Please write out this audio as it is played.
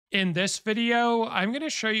In this video, I'm going to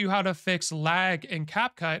show you how to fix lag in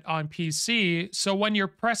CapCut on PC so when you're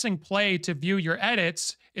pressing play to view your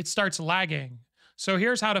edits, it starts lagging. So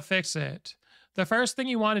here's how to fix it. The first thing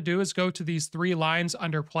you want to do is go to these three lines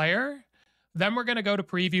under player. Then we're going to go to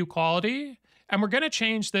preview quality, and we're going to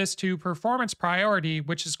change this to performance priority,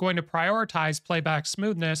 which is going to prioritize playback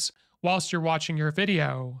smoothness whilst you're watching your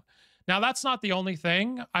video. Now, that's not the only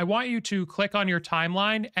thing. I want you to click on your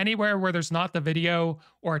timeline anywhere where there's not the video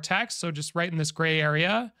or text, so just right in this gray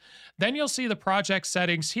area. Then you'll see the project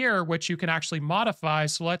settings here, which you can actually modify,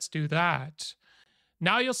 so let's do that.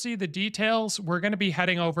 Now you'll see the details. We're going to be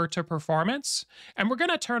heading over to performance, and we're going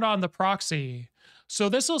to turn on the proxy. So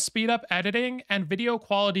this will speed up editing and video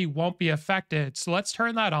quality won't be affected. So let's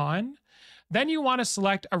turn that on. Then you want to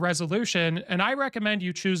select a resolution, and I recommend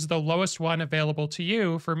you choose the lowest one available to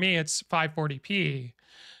you. For me, it's 540p.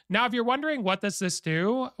 Now, if you're wondering what does this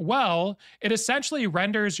do, well, it essentially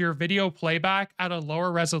renders your video playback at a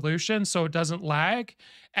lower resolution so it doesn't lag,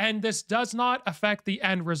 and this does not affect the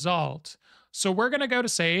end result. So we're going to go to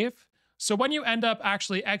save. So when you end up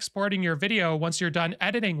actually exporting your video, once you're done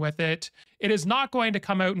editing with it, it is not going to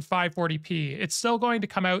come out in 540p. It's still going to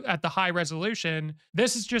come out at the high resolution.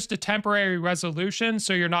 This is just a temporary resolution,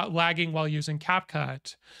 so you're not lagging while using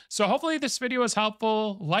CapCut. So hopefully this video is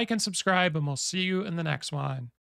helpful. Like and subscribe, and we'll see you in the next one.